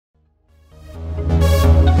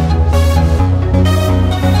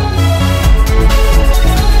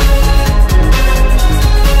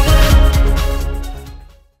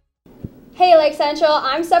Central,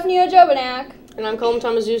 I'm Stephanie Ojovanak. And I'm Colin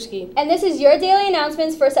Tomaszewski. And this is your daily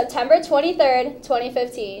announcements for September 23rd,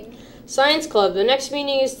 2015. Science Club. The next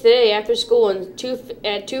meeting is today after school at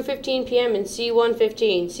 2:15 p.m. in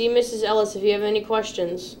C115. See Mrs. Ellis if you have any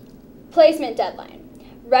questions. Placement deadline.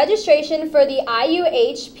 Registration for the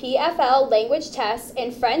IUH-PFL language tests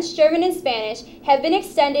in French, German, and Spanish have been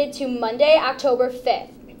extended to Monday, October 5th.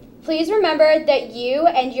 Please remember that you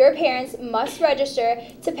and your parents must register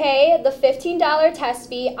to pay the $15 test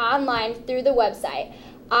fee online through the website,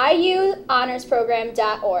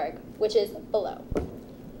 iuhonorsprogram.org, which is below.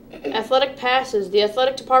 Athletic passes. The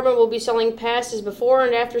athletic department will be selling passes before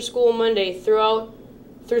and after school Monday through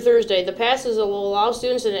Thursday. The passes will allow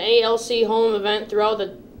students in an ALC home event throughout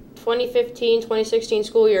the 2015-2016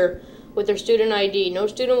 school year with their student ID. No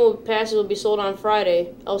student passes will be sold on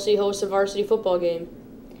Friday. LC hosts a varsity football game.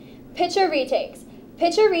 Pitcher retakes.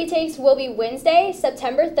 Pitcher retakes will be Wednesday,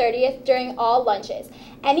 September 30th during all lunches.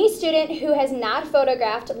 Any student who has not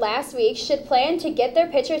photographed last week should plan to get their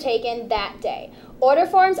picture taken that day. Order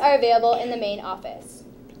forms are available in the main office.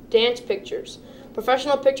 Dance pictures.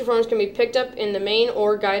 Professional picture forms can be picked up in the main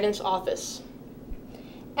or guidance office.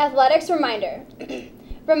 Athletics reminder.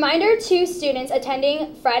 Reminder to students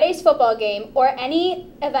attending Friday's football game or any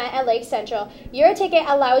event at Lake Central, your ticket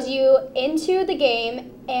allows you into the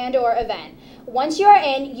game and or event. Once you are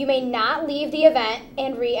in, you may not leave the event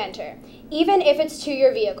and re-enter, even if it's to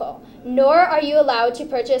your vehicle, nor are you allowed to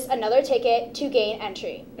purchase another ticket to gain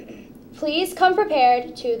entry. Please come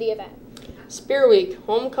prepared to the event. Spear Week.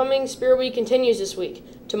 Homecoming Spear Week continues this week.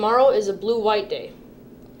 Tomorrow is a blue-white day.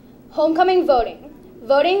 Homecoming voting.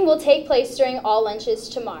 Voting will take place during all lunches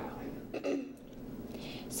tomorrow.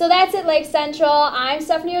 So that's it, Lake Central. I'm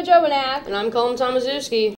Stephanie Ojovanak. And I'm Colin Tomaszewski.